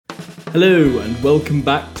Hello and welcome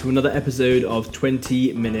back to another episode of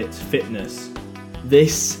 20 Minute Fitness.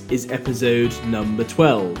 This is episode number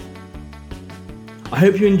 12. I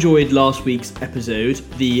hope you enjoyed last week's episode,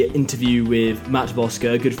 the interview with Matt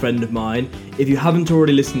Voska, a good friend of mine. If you haven't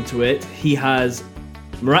already listened to it, he has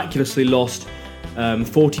miraculously lost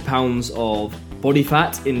 40 pounds of body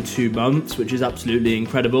fat in 2 months, which is absolutely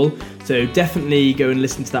incredible. So definitely go and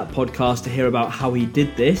listen to that podcast to hear about how he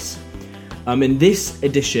did this. In this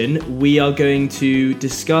edition, we are going to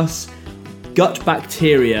discuss gut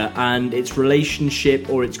bacteria and its relationship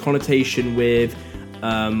or its connotation with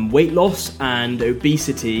weight loss and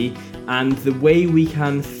obesity, and the way we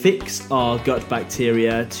can fix our gut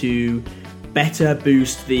bacteria to better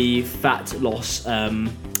boost the fat loss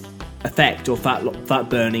effect or fat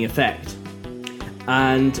burning effect.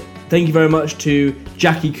 And thank you very much to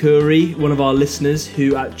Jackie Curry, one of our listeners,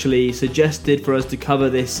 who actually suggested for us to cover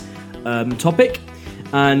this topic.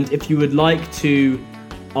 And if you would like to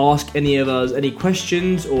ask any of us any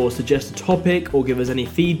questions or suggest a topic or give us any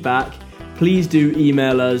feedback, please do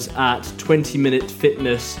email us at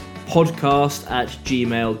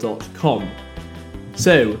 20minutefitnesspodcast@gmail.com.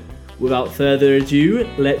 So, without further ado,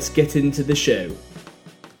 let's get into the show.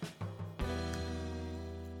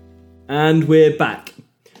 And we're back.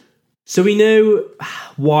 So we know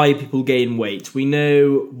why people gain weight. We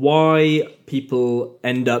know why people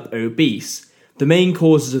end up obese. The main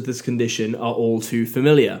causes of this condition are all too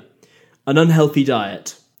familiar. An unhealthy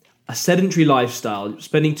diet, a sedentary lifestyle,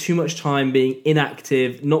 spending too much time being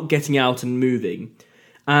inactive, not getting out and moving,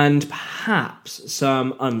 and perhaps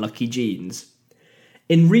some unlucky genes.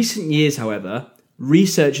 In recent years, however,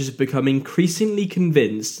 researchers have become increasingly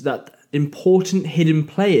convinced that important hidden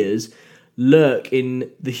players lurk in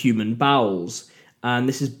the human bowels, and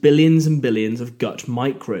this is billions and billions of gut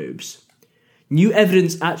microbes. New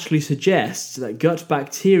evidence actually suggests that gut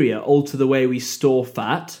bacteria alter the way we store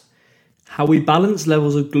fat, how we balance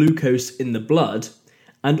levels of glucose in the blood,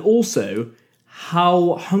 and also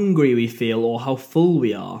how hungry we feel or how full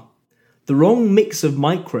we are. The wrong mix of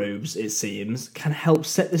microbes, it seems, can help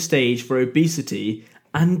set the stage for obesity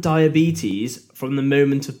and diabetes from the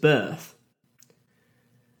moment of birth.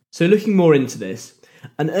 So looking more into this,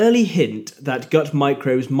 an early hint that gut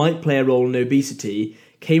microbes might play a role in obesity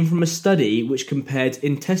came from a study which compared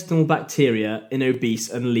intestinal bacteria in obese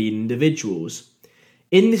and lean individuals.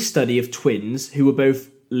 In this study of twins who were both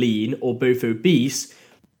lean or both obese,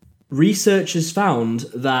 researchers found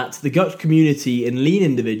that the gut community in lean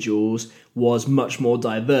individuals was much more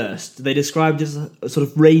diverse. They described it as a sort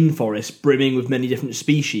of rainforest brimming with many different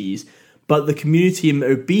species, but the community in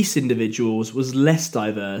obese individuals was less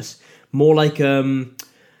diverse, more like a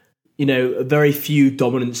very few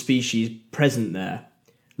dominant species present there.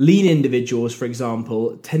 Lean individuals, for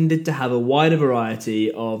example, tended to have a wider variety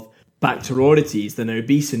of Bacteroidetes than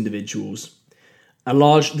obese individuals.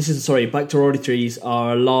 Bacteroidetes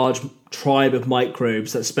are a large tribe of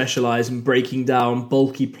microbes that specialize in breaking down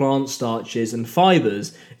bulky plant starches and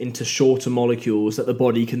fibers into shorter molecules that the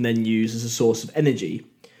body can then use as a source of energy.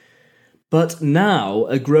 But now,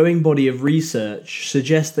 a growing body of research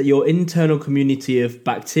suggests that your internal community of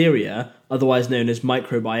bacteria, otherwise known as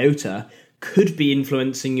microbiota, could be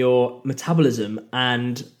influencing your metabolism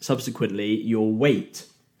and, subsequently, your weight.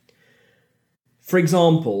 For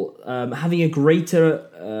example, having a greater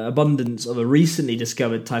abundance of a recently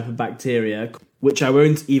discovered type of bacteria, which I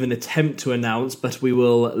won't even attempt to announce, but we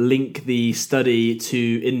will link the study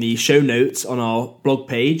in the show notes on our blog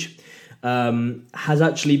page, has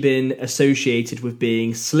actually been associated with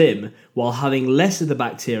being slim, while having less of the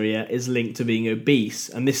bacteria is linked to being obese,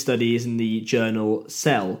 and this study is in the journal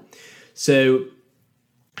Cell. So,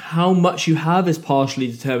 how much you have is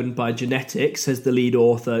partially determined by genetics, says the lead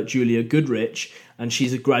author Julia Goodrich, and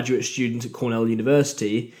she's a graduate student at Cornell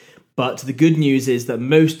University. But the good news is that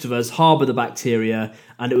most of us harbour the bacteria,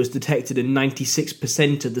 and it was detected in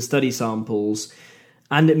 96% of the study samples,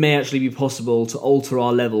 and it may actually be possible to alter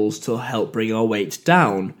our levels to help bring our weight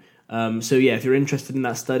down. If you're interested in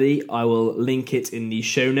that study, I will link it in the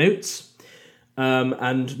show notes.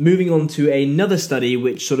 And moving on to another study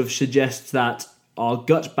which sort of suggests that our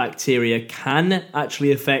gut bacteria can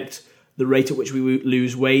actually affect the rate at which we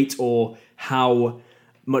lose weight or how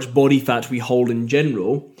much body fat we hold in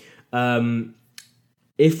general.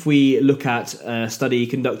 If we look at a study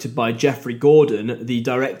conducted by Jeffrey Gordon, the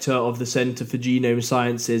director of the Center for Genome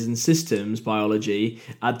Sciences and Systems Biology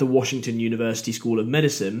at the Washington University School of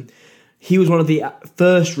Medicine, he was one of the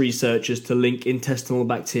first researchers to link intestinal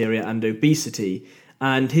bacteria and obesity.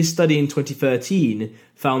 And his study in 2013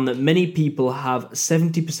 found that many lean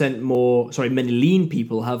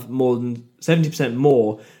people have more than 70%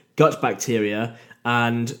 more gut bacteria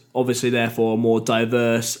and obviously therefore a more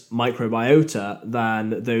diverse microbiota than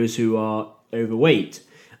those who are overweight.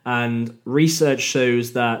 And research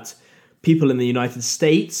shows that people in the United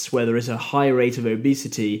States, where there is a high rate of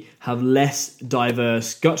obesity, have less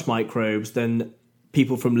diverse gut microbes than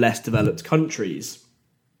people from less developed countries.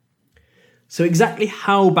 So exactly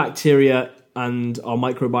how bacteria and our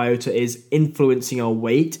microbiota is influencing our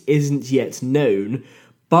weight isn't yet known,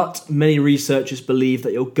 but many researchers believe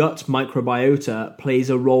that your gut microbiota plays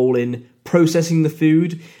a role in processing the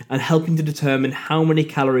food and helping to determine how many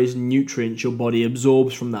calories and nutrients your body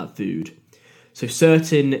absorbs from that food. So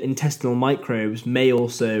certain intestinal microbes may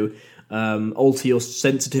also alter your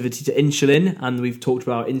sensitivity to insulin, and we've talked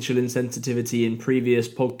about insulin sensitivity in previous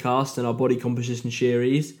podcasts in our body composition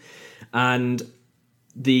series. And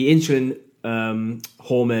the insulin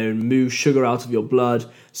hormone moves sugar out of your blood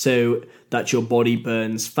so that your body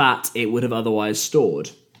burns fat it would have otherwise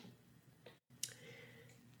stored.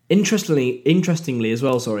 Interestingly as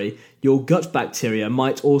well, your gut bacteria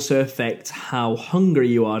might also affect how hungry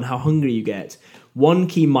you are and how hungry you get. One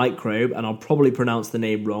key microbe, and I'll probably pronounce the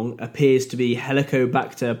name wrong, appears to be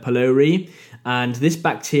Helicobacter pylori, and this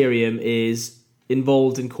bacterium is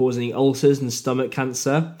involved in causing ulcers and stomach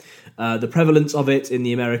cancer. The prevalence of it in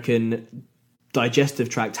the American digestive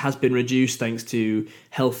tract has been reduced thanks to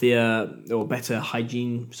healthier or better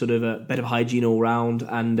hygiene, better hygiene all round,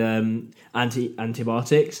 and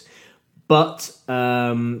antibiotics. But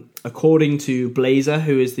according to Blazer,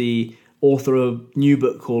 who is the author of a new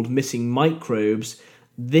book called Missing Microbes,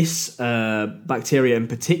 this bacteria in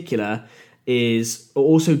particular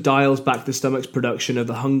also dials back the stomach's production of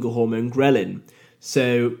the hunger hormone ghrelin.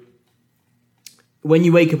 So when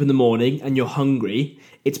you wake up in the morning and you're hungry,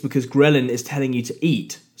 it's because ghrelin is telling you to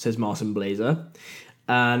eat, says Martin Blazer.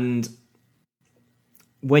 And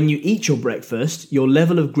when you eat your breakfast, your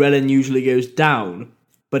level of ghrelin usually goes down.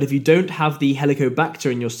 But if you don't have the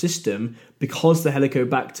Helicobacter in your system, because the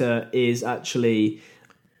Helicobacter is actually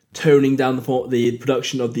toning down the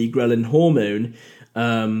production of the ghrelin hormone,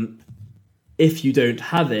 if you don't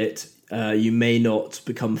have it, you may not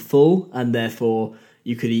become full, and therefore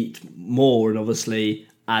you could eat more and obviously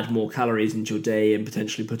add more calories into your day and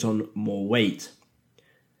potentially put on more weight.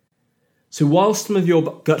 So while some of your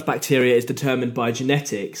gut bacteria is determined by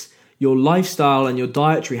genetics, your lifestyle and your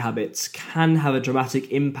dietary habits can have a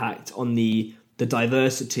dramatic impact on the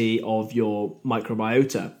diversity of your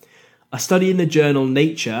microbiota. A study in the journal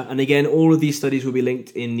Nature, and again, all of these studies will be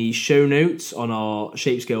linked in the show notes on our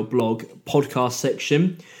Shapescale blog podcast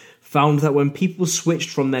section, found that when people switched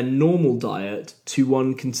from their normal diet to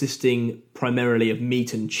one consisting primarily of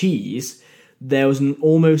meat and cheese, there was an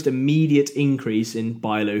almost immediate increase in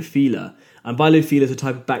Bilophila. And Bilophila is a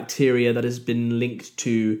type of bacteria that has been linked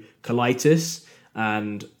to colitis.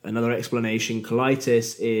 And another explanation,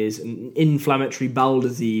 colitis is an inflammatory bowel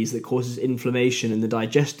disease that causes inflammation in the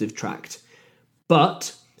digestive tract.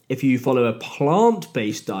 But if you follow a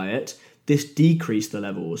plant-based diet, this decreased the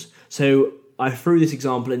levels. So I threw this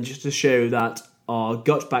example in just to show that our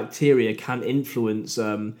gut bacteria can influence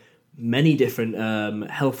many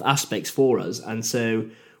different health aspects for us. And so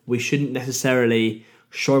we shouldn't necessarily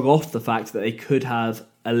shrug off the fact that they could have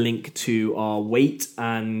a link to our weight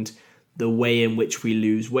and the way in which we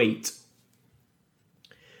lose weight.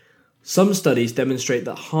 Some studies demonstrate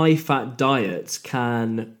that high-fat diets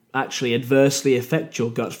can actually adversely affect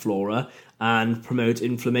your gut flora and promote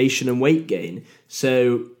inflammation and weight gain.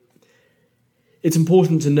 So it's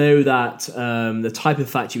important to know that the type of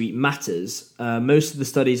fat you eat matters. Most of the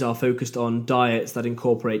studies are focused on diets that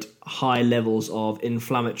incorporate high levels of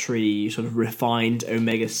inflammatory, sort of refined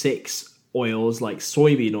omega-6 oils like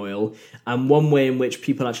soybean oil. And one way in which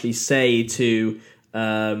people actually say to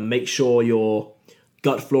make sure your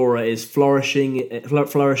gut flora is flourishing,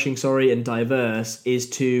 and diverse is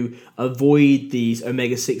to avoid these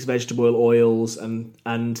omega-6 vegetable oils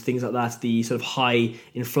and things like that, the sort of high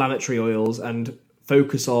inflammatory oils, and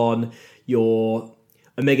focus on your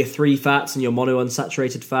omega-3 fats and your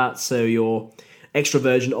monounsaturated fats, so your extra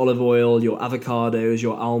virgin olive oil, your avocados,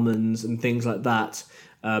 your almonds, and things like that,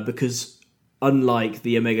 because unlike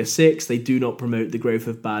the omega-6, they do not promote the growth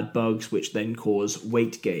of bad bugs, which then cause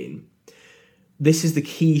weight gain. This is the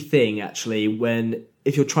key thing, actually,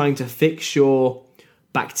 if you're trying to fix your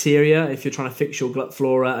bacteria, if you're trying to fix your gut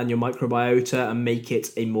flora and your microbiota and make it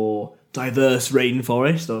a more diverse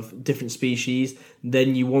rainforest of different species,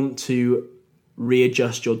 then you want to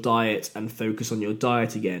readjust your diet and focus on your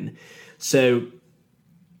diet again. So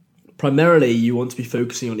Primarily, you want to be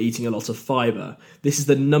focusing on eating a lot of fiber. This is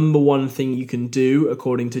the number one thing you can do,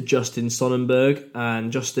 according to Justin Sonnenberg.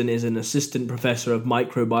 And Justin is an assistant professor of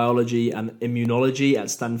microbiology and immunology at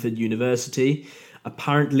Stanford University.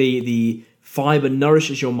 Apparently, the fiber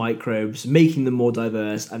nourishes your microbes, making them more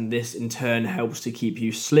diverse, and this in turn helps to keep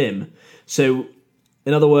you slim. So,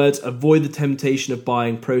 in other words, avoid the temptation of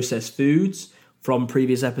buying processed foods. From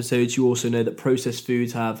previous episodes, you also know that processed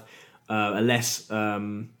foods have a less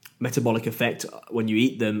metabolic effect when you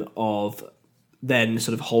eat them of then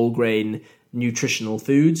sort of whole grain nutritional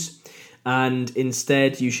foods. And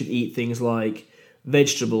instead, you should eat things like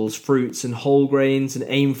vegetables, fruits, and whole grains, and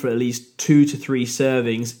aim for at least 2 to 3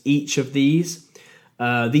 servings each of these.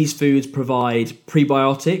 These foods provide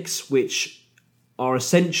prebiotics, which are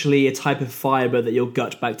essentially a type of fiber that your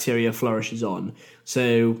gut bacteria flourishes on.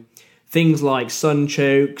 So things like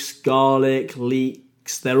sunchokes, garlic,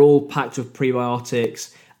 leeks, they're all packed with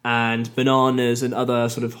prebiotics, and bananas and other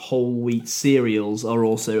sort of whole wheat cereals are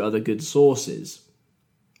also other good sources.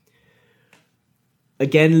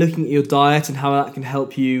 Again, looking at your diet and how that can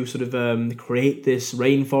help you sort of create this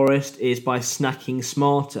rainforest is by snacking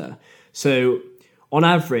smarter. So, on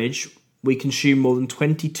average, we consume more than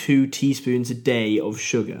 22 teaspoons a day of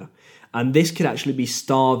sugar, and this could actually be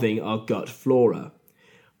starving our gut flora.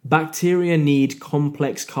 Bacteria need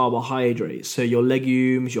complex carbohydrates, so your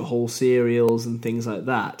legumes, your whole cereals and things like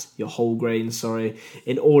that, your whole grains,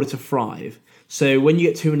 in order to thrive. So when you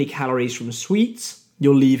get too many calories from sweets,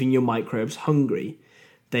 you're leaving your microbes hungry.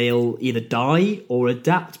 They'll either die or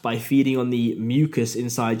adapt by feeding on the mucus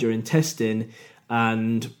inside your intestine,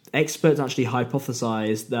 and experts actually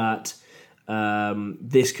hypothesize that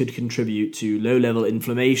this could contribute to low-level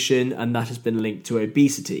inflammation, and that has been linked to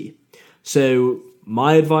obesity. So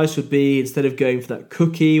my advice would be, instead of going for that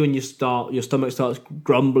cookie when your stomach starts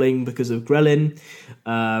grumbling because of ghrelin,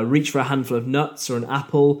 reach for a handful of nuts or an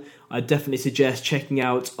apple. I'd definitely suggest checking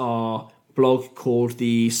out our blog called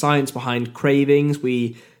The Science Behind Cravings.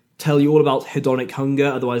 We tell you all about hedonic hunger,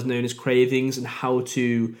 otherwise known as cravings, and how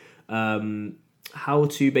to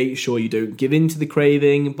make sure you don't give in to the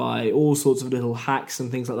craving by all sorts of little hacks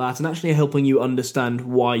and things like that, and actually helping you understand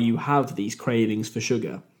why you have these cravings for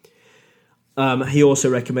sugar. He also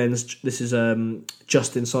recommends, this is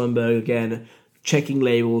Justin Sonnenberg again, checking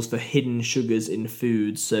labels for hidden sugars in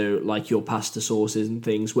foods, so like your pasta sauces and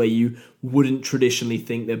things where you wouldn't traditionally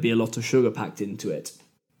think there'd be a lot of sugar packed into it.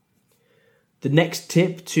 The next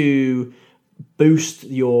tip to boost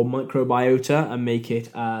your microbiota and make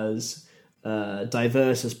it as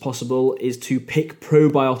diverse as possible is to pick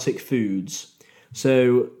probiotic foods.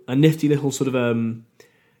 So a nifty little sort of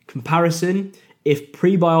comparison: if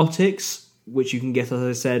prebiotics, which you can get, as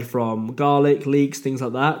I said, from garlic, leeks, things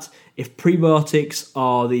like that, if prebiotics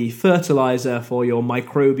are the fertilizer for your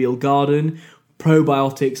microbial garden,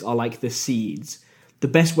 probiotics are like the seeds. The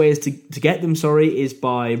best way is to get them, is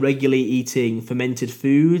by regularly eating fermented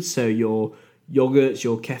foods, so your yogurts,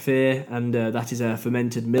 your kefir, and that is a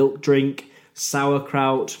fermented milk drink,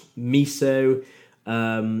 sauerkraut, miso,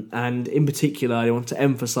 and in particular, I want to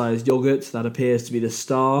emphasize yogurt. That appears to be the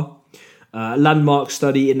star. A landmark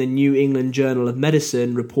study in the New England Journal of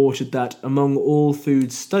Medicine reported that among all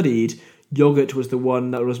foods studied, yogurt was the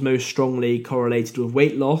one that was most strongly correlated with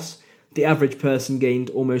weight loss. The average person gained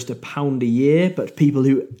almost a pound a year, but people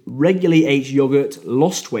who regularly ate yogurt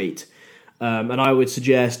lost weight. And I would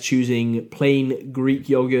suggest choosing plain Greek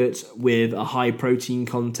yogurt with a high protein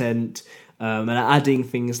content, and adding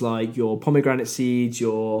things like your pomegranate seeds,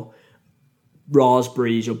 your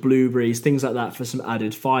raspberries, your blueberries, things like that for some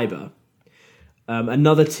added fiber.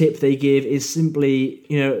 Another tip they give is simply,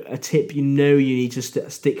 a tip you need to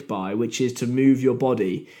stick by, which is to move your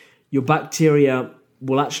body. Your bacteria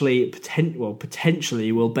will actually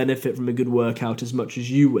potentially will benefit from a good workout as much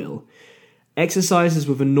as you will. Exercises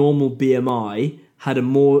with a normal BMI had a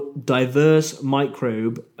more diverse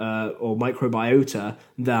microbe or microbiota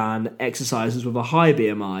than exercises with a high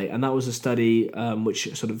BMI, and that was a study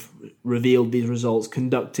which sort of revealed these results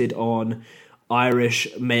conducted on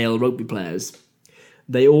Irish male rugby players.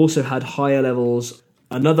 They also had higher levels,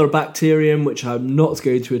 another bacterium, which I'm not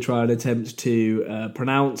going to try and attempt to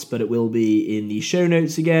pronounce, but it will be in the show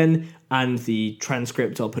notes again, and the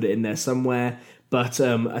transcript, I'll put it in there somewhere. But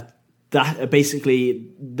that basically,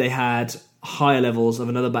 they had higher levels of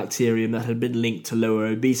another bacterium that had been linked to lower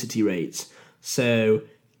obesity rates. So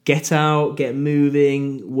get out, get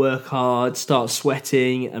moving, work hard, start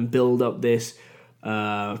sweating, and build up this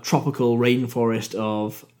tropical rainforest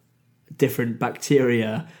of different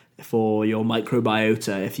bacteria for your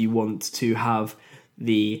microbiota if you want to have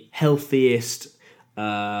the healthiest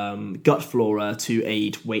gut flora to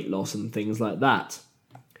aid weight loss and things like that.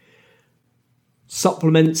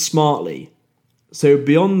 Supplement smartly. So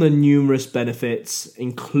beyond the numerous benefits,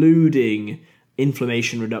 including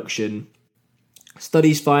inflammation reduction,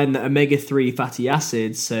 studies find that omega-3 fatty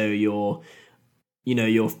acids, so your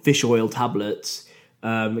fish oil tablets,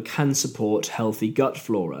 can support healthy gut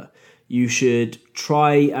flora. You should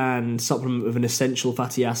try and supplement with an essential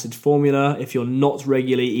fatty acid formula if you're not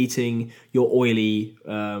regularly eating your oily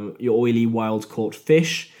wild-caught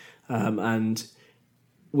fish. And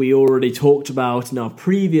we already talked about in our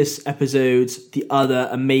previous episodes the other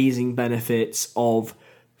amazing benefits of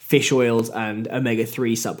fish oils and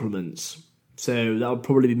omega-3 supplements. So that would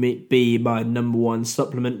probably be my number one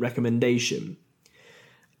supplement recommendation.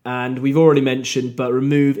 And we've already mentioned, but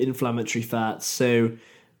remove inflammatory fats. So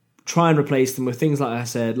try and replace them with things like I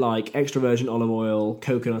said, like extra virgin olive oil,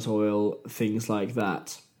 coconut oil, things like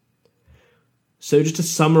that. So just to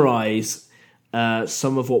summarize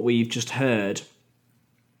some of what we've just heard,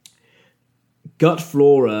 gut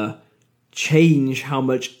flora change how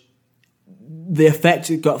much the effect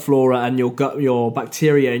gut flora and your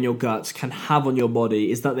bacteria in your gut can have on your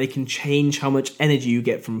body is that they can change how much energy you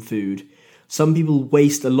get from food. Some people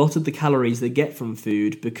waste a lot of the calories they get from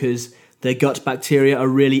food because their gut bacteria are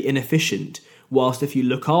really inefficient. Whilst if you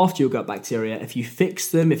look after your gut bacteria, if you fix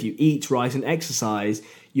them, if you eat right and exercise,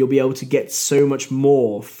 you'll be able to get so much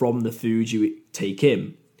more from the food you take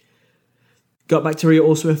in. Gut bacteria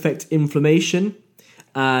also affect inflammation,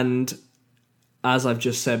 and as I've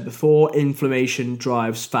just said before, inflammation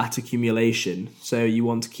drives fat accumulation. So you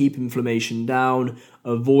want to keep inflammation down,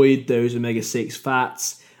 avoid those omega-6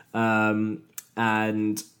 fats,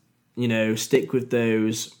 and stick with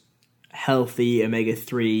those healthy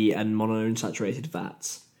omega-3 and monounsaturated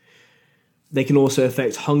fats. They can also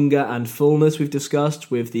affect hunger and fullness, we've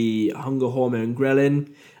discussed, with the hunger hormone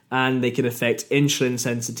ghrelin, and they can affect insulin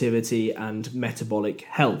sensitivity and metabolic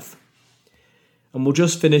health. And we'll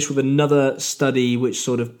just finish with another study which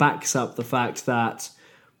sort of backs up the fact that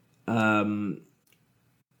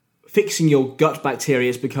fixing your gut bacteria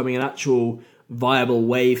is becoming an actual viable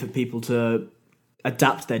way for people to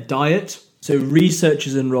adapt their diet. So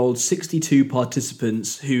researchers enrolled 62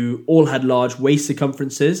 participants who all had large waist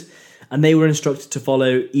circumferences, and they were instructed to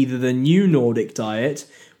follow either the New Nordic diet,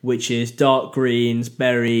 which is dark greens,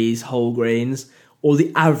 berries, whole grains, or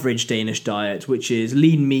the average Danish diet, which is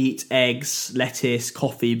lean meat, eggs, lettuce,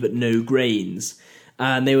 coffee, but no grains.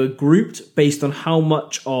 And they were grouped based on how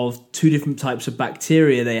much of two different types of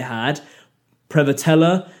bacteria they had,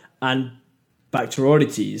 Prevotella and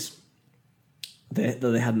Bacteroidetes, that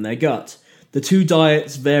they had in their gut. The two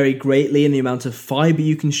diets vary greatly in the amount of fibre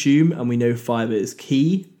you consume, and we know fibre is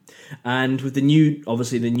key. And with the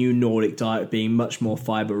new Nordic diet being much more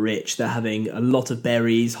fibre-rich, they're having a lot of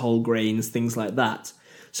berries, whole grains, things like that.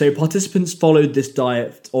 So participants followed this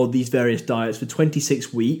diet, or these various diets, for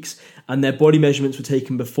 26 weeks, and their body measurements were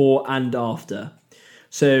taken before and after.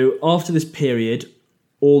 So after this period,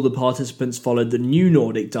 all the participants followed the New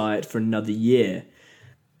Nordic diet for another year.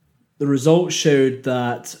 The results showed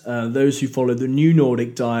that those who followed the New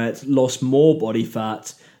Nordic diet lost more body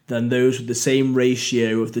fat than those with the same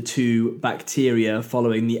ratio of the two bacteria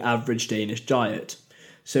following the average Danish diet.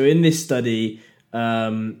 So in this study,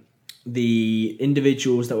 the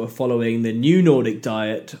individuals that were following the New Nordic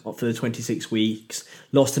diet for the 26 weeks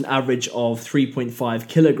lost an average of 3.5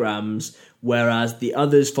 kilograms, whereas the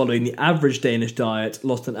others following the average Danish diet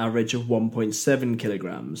lost an average of 1.7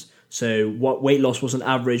 kilograms. So what weight loss was an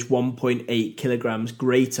average 1.8 kilograms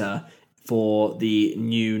greater for the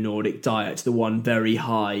New Nordic diet, the one very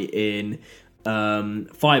high in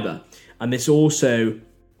fibre. And this also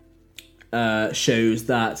shows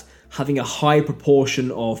that having a high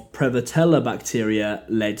proportion of Prevotella bacteria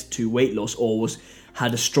led to weight loss, or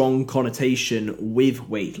had a strong connotation with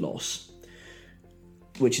weight loss,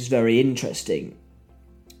 which is very interesting.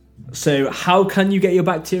 So how can you get your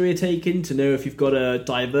bacteria taken to know if you've got a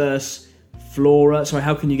diverse flora? Sorry,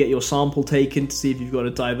 how can you get your sample taken to see if you've got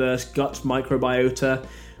a diverse gut microbiota?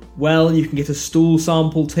 Well, you can get a stool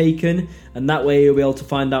sample taken, and that way you'll be able to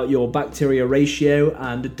find out your bacteria ratio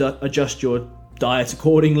and adjust your diet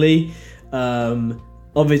accordingly.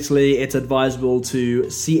 Obviously, it's advisable to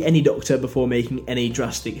see any doctor before making any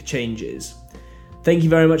drastic changes. Thank you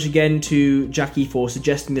very much again to Jackie for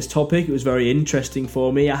suggesting this topic. It was very interesting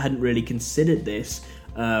for me. I hadn't really considered this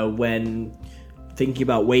when thinking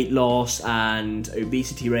about weight loss and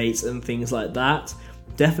obesity rates and things like that.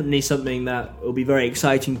 Definitely something that will be very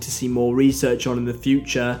exciting to see more research on in the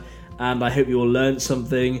future, and I hope you all learned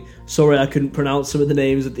something. Sorry I couldn't pronounce some of the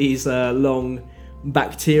names of these long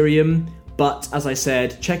bacterium, But as I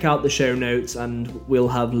said, check out the show notes and we'll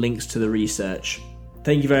have links to the research.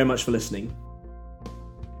 Thank you very much for listening.